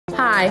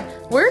Hi,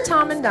 we're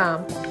Tom and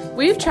Dom.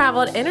 We've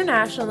traveled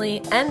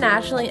internationally and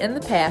nationally in the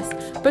past,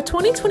 but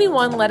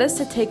 2021 led us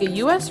to take a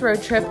U.S.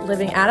 road trip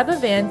living out of a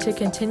van to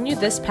continue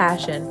this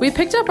passion. We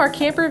picked up our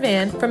camper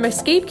van from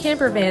Escape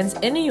Camper Vans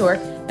in New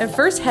York and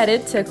first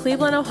headed to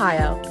Cleveland,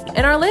 Ohio.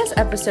 In our last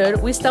episode,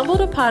 we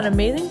stumbled upon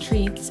amazing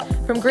treats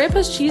from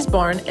Grandpa's Cheese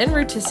Barn en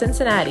route to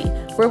Cincinnati,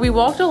 where we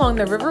walked along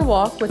the River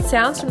Walk with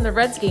sounds from the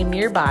Reds game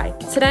nearby.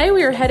 Today,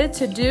 we are headed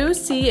to do,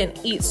 see, and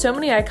eat so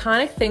many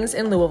iconic things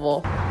in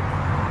Louisville.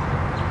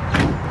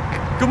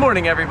 Good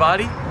morning,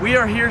 everybody. We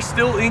are here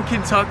still in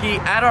Kentucky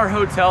at our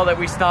hotel that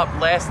we stopped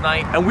last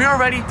night, and we are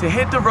ready to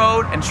hit the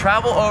road and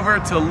travel over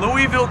to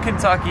Louisville,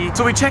 Kentucky.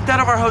 So we checked out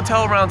of our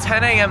hotel around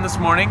 10 a.m. this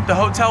morning. The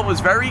hotel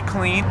was very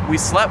clean. We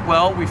slept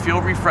well, we feel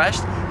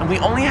refreshed, and we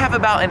only have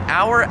about an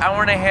hour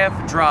and a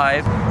half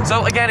drive.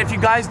 So again, if you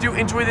guys do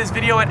enjoy this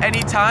video at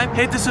any time,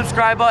 hit the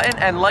subscribe button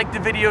and like the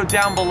video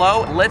down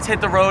below. Let's hit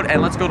the road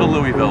and let's go to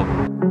Louisville.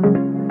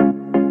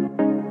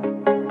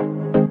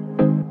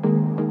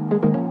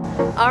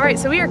 All right,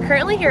 so we are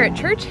currently here at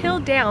Churchill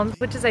Downs,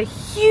 which is a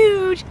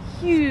huge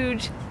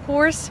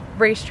horse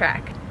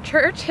racetrack.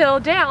 Churchill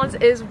Downs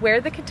is where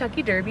the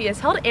Kentucky Derby is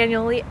held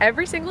annually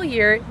every single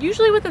year,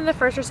 usually within the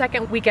first or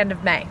second weekend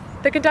of May.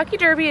 The Kentucky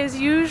Derby is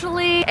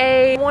usually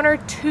a 1 or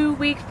 2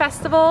 week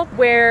festival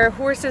where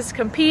horses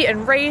compete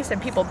and race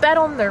and people bet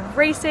on their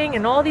racing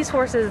and all these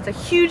horses. It's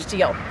a huge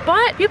deal.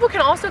 But people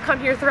can also come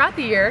here throughout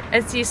the year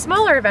and see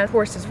smaller events,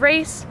 horses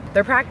race,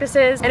 their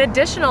practices, and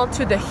additional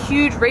to the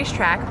huge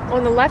racetrack.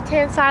 On the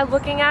left-hand side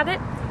looking at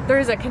it,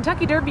 there's a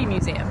Kentucky Derby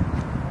museum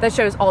that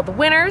shows all the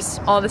winners,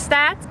 all the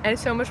stats, and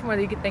so much more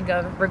that you could think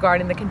of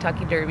regarding the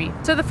Kentucky Derby.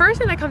 So the first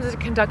thing that comes to the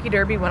Kentucky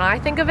Derby when I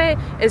think of it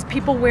is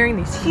people wearing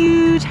these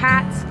huge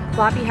hats,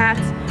 floppy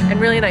hats,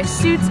 and really nice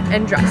suits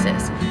and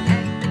dresses.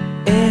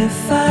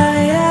 If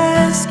I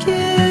ask you,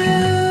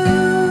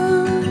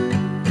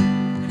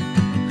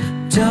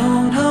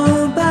 don't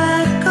hold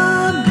back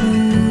on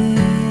me.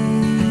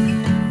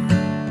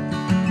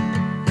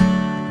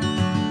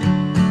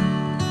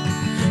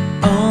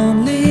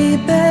 Only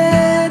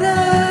better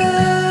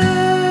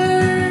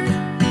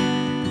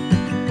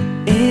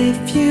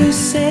if you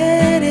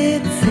set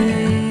it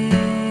free.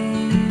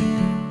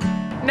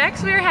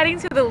 Next, we are heading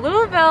to the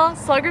Louisville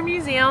Slugger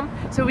Museum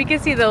so we can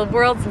see the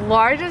world's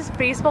largest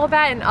baseball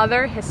bat and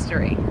other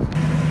history.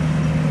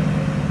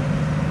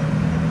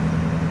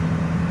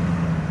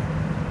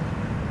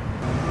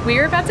 We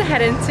are about to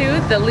head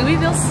into the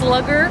Louisville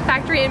Slugger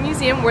factory and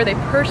museum where they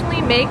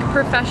personally make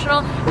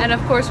professional and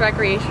of course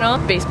recreational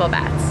baseball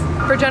bats.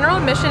 For general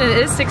admission, it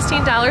is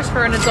 $16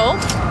 for an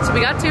adult, so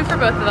we got 2 for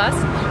both of us.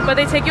 But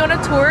they take you on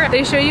a tour.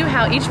 They show you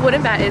how each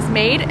wooden bat is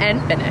made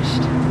and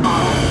finished.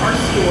 Are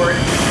stored.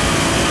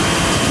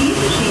 These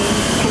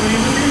machines can be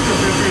moved so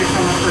feel free to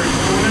come up first.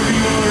 Whenever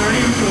you are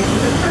ready, we go to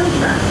the first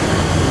bat.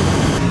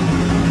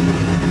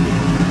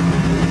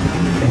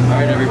 All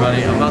right,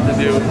 everybody, I'm about to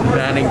do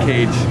batting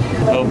cage.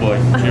 Oh boy,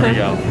 here we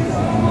go.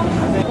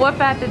 What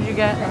bat did you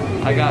get?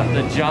 I got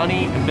the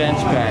Johnny Bench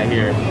bat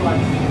here.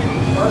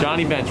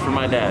 Johnny Bench for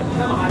my dad.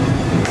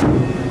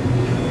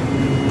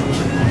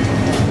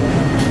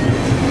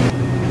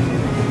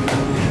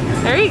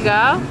 There you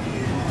go.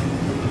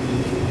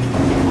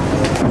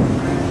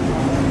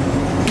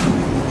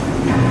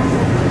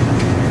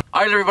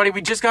 All right, everybody,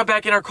 we just got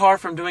back in our car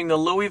from doing the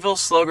Louisville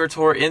Slugger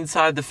tour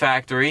inside the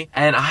factory.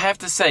 And I have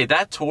to say,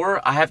 that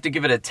tour, I have to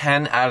give it a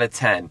 10 out of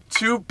 10.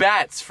 2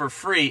 bats for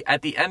free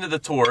at the end of the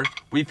tour.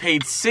 We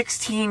paid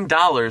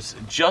 $16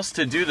 just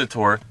to do the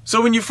tour.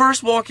 So when you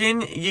first walk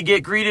in, you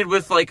get greeted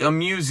with like a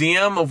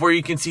museum of where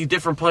you can see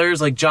different players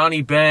like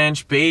Johnny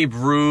Bench, Babe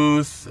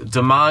Ruth,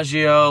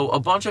 DiMaggio, a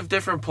bunch of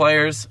different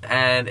players.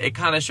 And it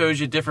kind of shows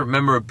you different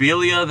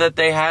memorabilia that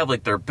they have,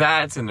 like their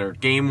bats and their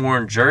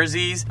game-worn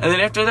jerseys. And then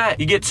after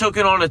that, you get taken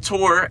on a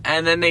tour,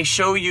 and then they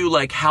show you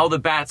like how the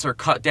bats are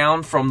cut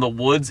down from the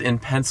woods in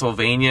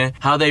Pennsylvania,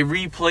 how they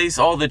replace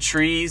all the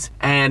trees,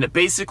 and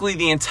basically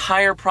the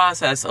entire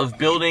process of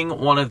building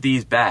one of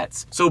these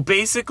bats. So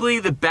basically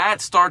the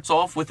bat starts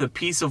off with a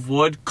piece of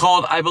wood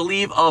called, I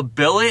believe, a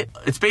billet.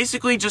 It's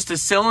basically just a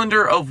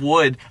cylinder of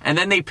wood, and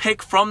then they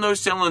pick from those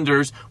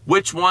cylinders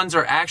which ones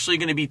are actually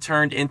going to be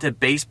turned into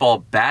baseball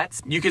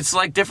bats. You can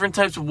select different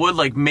types of wood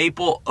like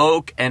maple,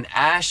 oak, and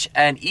ash,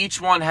 and each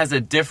one has a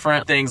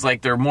different things,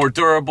 like they're more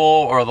durable,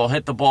 or they'll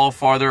hit the ball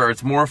farther, or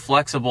it's more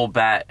flexible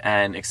bat,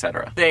 and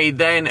etc. They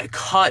then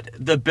cut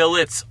the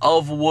billets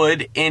of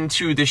wood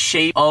into the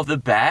shape of the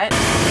bat.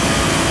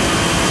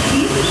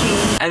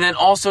 And then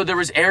also there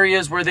was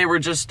areas where they were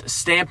just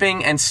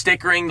stamping and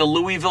stickering the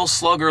Louisville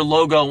Slugger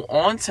logo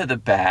onto the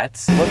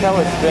bats. Look how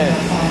it spins.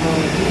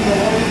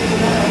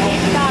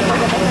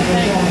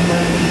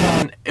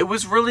 It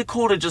was really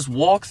cool to just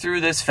walk through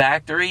this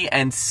factory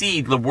and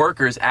see the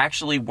workers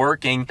actually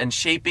working and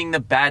shaping the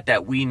bat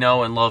that we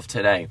know and love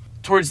today.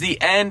 towards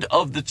the end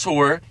of the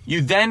tour,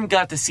 you then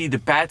got to see the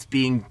bats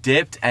being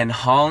dipped and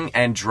hung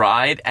and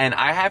dried. And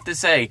I have to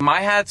say,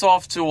 my hat's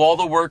off to all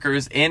the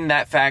workers in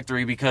that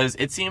factory because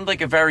it seemed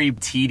like a very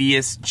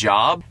tedious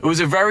job. It was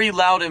a very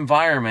loud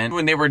environment.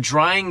 When they were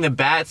drying the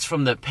bats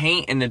from the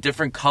paint and the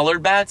different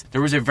colored bats,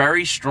 there was a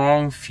very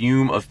strong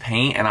fume of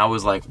paint. And I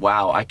was like,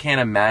 wow, I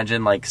can't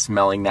imagine like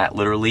smelling that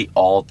literally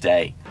all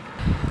day.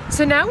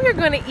 So now we are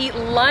going to eat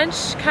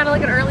lunch, kind of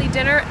like an early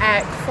dinner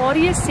at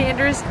Claudia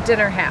Sanders'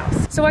 Dinner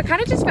House. So I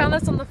kind of just found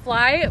this on the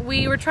fly.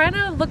 We were trying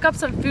to look up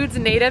some foods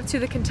native to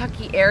the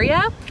Kentucky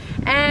area,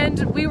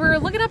 and we were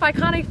looking up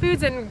iconic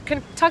foods, and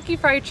Kentucky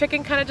Fried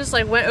Chicken kind of just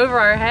like went over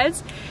our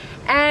heads.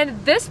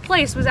 And this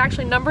place was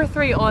actually number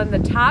 3 on the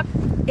top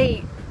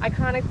 8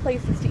 iconic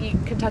places to eat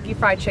Kentucky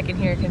Fried Chicken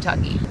here in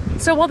Kentucky.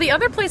 So while the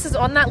other places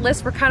on that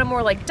list were kind of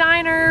more like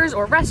diners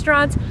or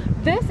restaurants,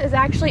 this is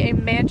actually a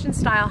mansion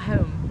style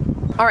home.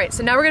 All right,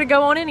 so now we're gonna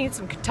go on and eat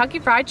some Kentucky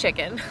Fried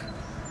Chicken.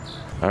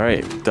 All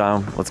right,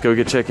 Dom, let's go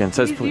get chicken.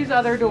 Says Please use the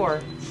other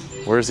door.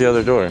 Where's the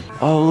other door?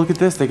 Oh, look at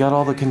this. They got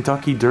all the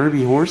Kentucky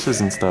Derby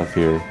horses and stuff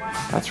here.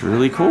 That's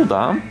really cool,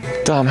 Dom.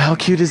 Dom, how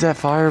cute is that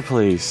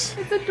fireplace?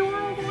 It's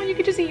adorable. You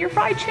could just eat your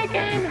fried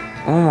chicken.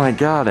 Oh my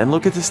God, and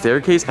look at the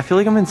staircase. I feel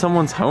like I'm in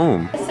someone's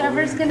home. The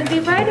server's gonna be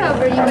right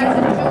over. You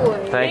guys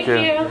enjoy. Thank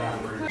you.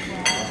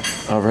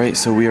 All right,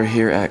 so we are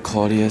here at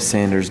Claudia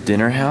Sanders'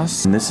 Dinner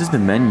House. And this is the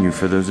menu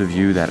for those of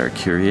you that are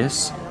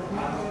curious.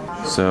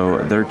 So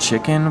their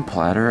chicken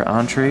platter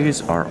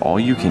entrees are all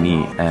you can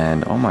eat.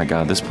 And oh my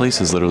God, this place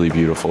is literally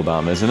beautiful,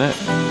 Dom, isn't it?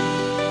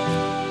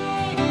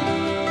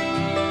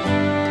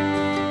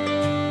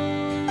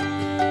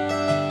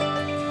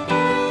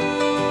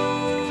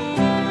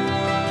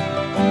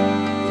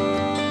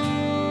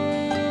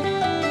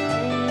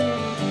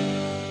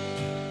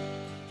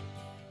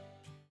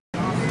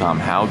 Dom,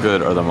 how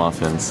good are the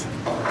muffins?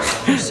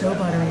 They're so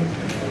buttery,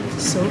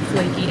 so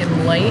flaky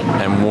and light.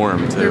 And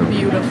warm too. They're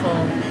beautiful.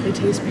 They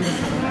taste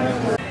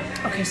beautiful.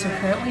 Okay, so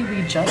currently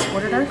we just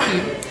ordered our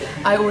food.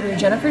 I ordered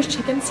Jennifer's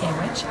chicken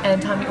sandwich,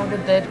 and Tommy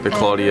ordered the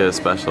Claudia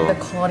special. The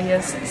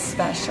Claudia's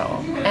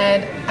special.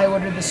 And I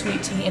ordered the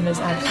sweet tea, and it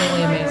was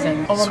absolutely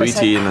amazing. Sweet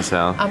tea in the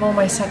South. I'm on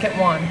my second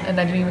one, and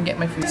I didn't even get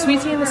my food.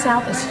 Sweet tea in the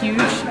South is huge,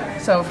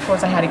 so of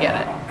course I had to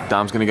get it.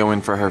 Dom's gonna go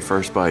in for her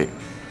first bite.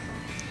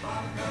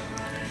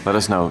 Let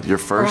us know your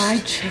first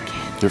fried chicken.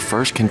 Your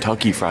first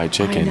Kentucky Fried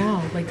Chicken. I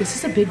know, like this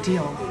is a big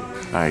deal.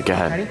 All right, go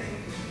ahead. Ready?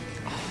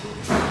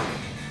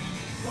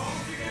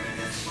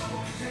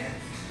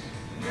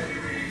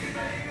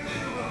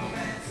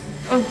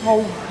 It's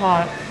so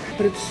hot,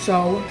 but it's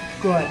so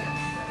good.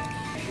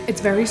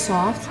 It's very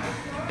soft,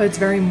 but it's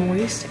very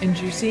moist and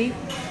juicy,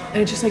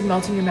 and it just like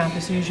melts in your mouth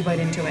as soon as you bite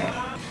into it.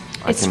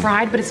 It's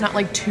fried, but it's not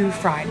like too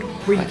fried,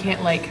 where you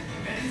can't like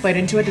bite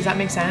into it. Does that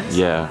make sense?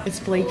 Yeah. It's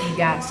flaky,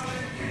 yes.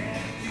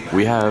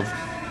 We have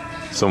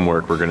some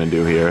work we're gonna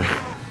do here.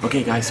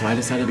 Okay guys, so I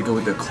decided to go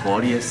with the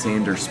Claudia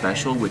Sanders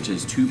special, which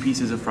is 2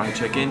 pieces of fried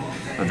chicken,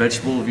 a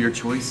vegetable of your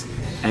choice,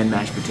 and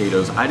mashed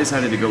potatoes. I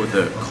decided to go with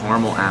the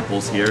caramel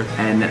apples here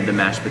and the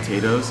mashed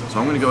potatoes. So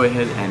I'm gonna go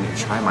ahead and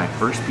try my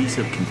first piece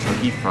of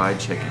Kentucky Fried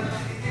Chicken.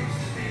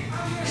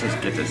 Let's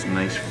just get this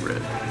nice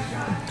rib.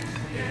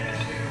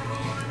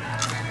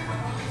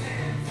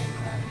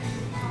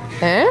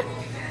 Eh?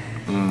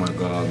 Oh my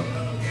God.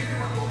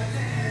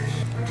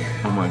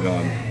 Oh my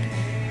God.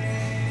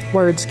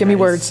 Words, give me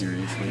words.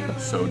 Seriously,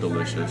 so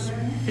delicious.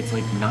 It's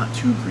like not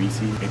too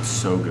greasy. It's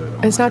so good.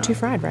 Oh It's not God. too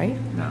fried, right?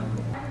 No.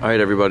 All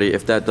right, everybody.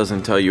 If that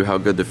doesn't tell you how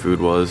good the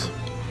food was,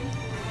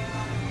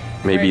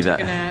 maybe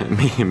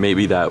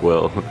maybe that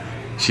will.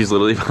 She's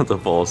literally about to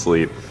fall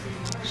asleep.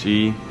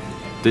 She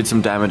did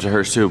some damage to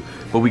her soup,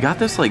 but we got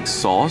this like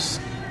sauce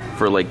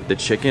for like the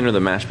chicken or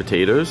the mashed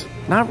potatoes.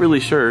 Not really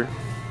sure,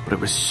 but it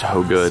was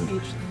so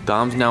good.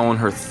 Dom's now on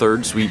her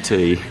 3rd sweet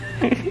tea.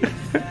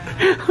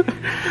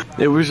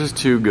 It was just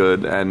too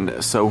good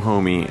and so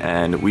homey,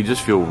 and we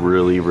just feel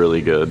really,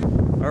 really good.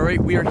 All right,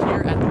 we are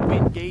here at the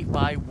Wingate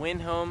by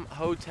Wyndham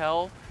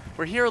Hotel.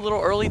 We're here a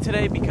little early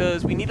today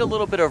because we need a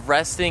little bit of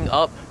resting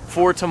up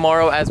for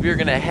tomorrow as we are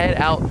gonna head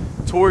out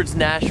towards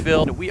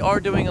Nashville. We are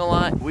doing a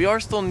lot. We are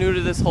still new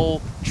to this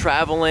whole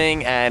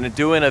traveling and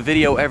doing a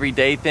video every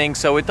day thing,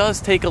 so it does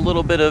take a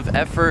little bit of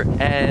effort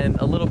and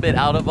a little bit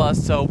out of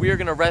us. So we are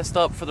gonna rest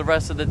up for the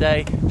rest of the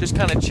day, just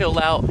kind of chill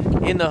out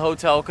in the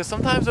hotel, because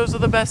sometimes those are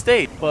the best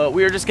days. But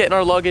we are just getting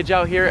our luggage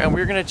out here, and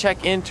we're gonna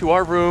check into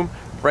our room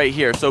right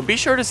here. So be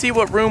sure to see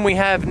what room we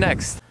have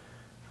next.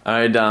 All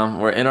right, Dom,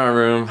 we're in our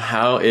room.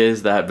 How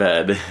is that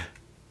bed?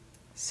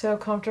 So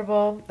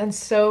comfortable and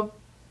so,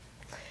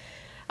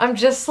 I'm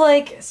just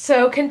like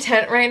so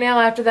content right now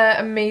after that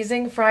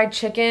amazing fried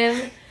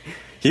chicken.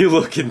 You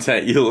look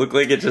content. You look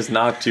like it just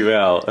knocked you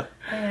out.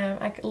 I am.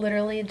 I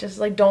literally just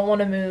like don't want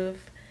to move.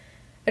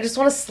 I just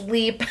want to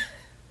sleep.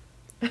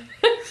 Oh,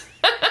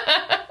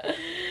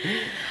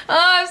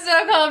 I'm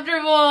so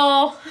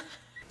comfortable.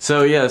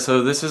 So yeah,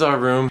 so this is our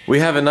room. We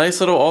have a nice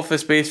little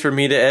office space for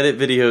me to edit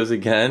videos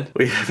again.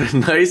 We have a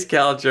nice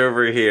couch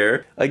over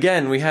here.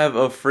 Again, we have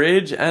a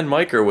fridge and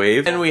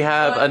microwave. And we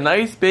have a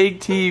nice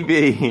big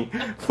TV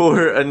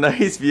for a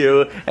nice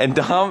view. And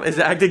Dom is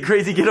acting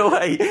crazy, get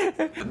away.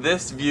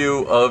 This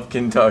view of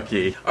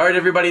Kentucky. Alright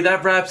everybody,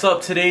 that wraps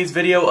up today's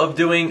video of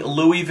doing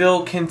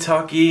Louisville,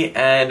 Kentucky.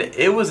 And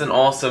it was an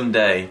awesome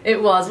day.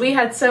 It was. We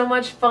had so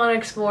much fun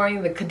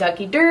exploring the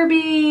Kentucky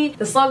Derby,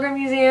 the Slugger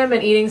Museum,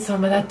 and eating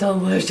some of that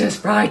delicious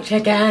fried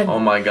chicken. Oh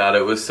my god,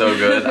 it was so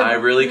good. I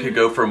really could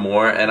go for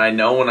more, and I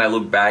know when I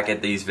look back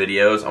at these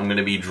videos, I'm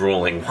gonna be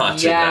drooling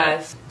watching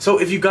that. So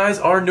if you guys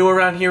are new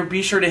around here,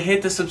 be sure to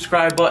hit the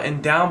subscribe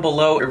button down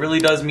below. It really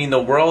does mean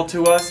the world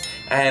to us.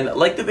 And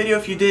like the video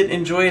if you did,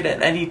 enjoy it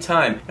at any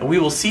time. And we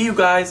will see you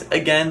guys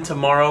again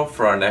tomorrow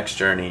for our next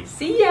journey.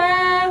 See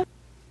ya!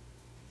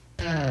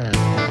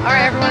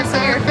 Alright everyone, so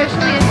we're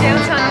officially in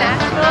downtown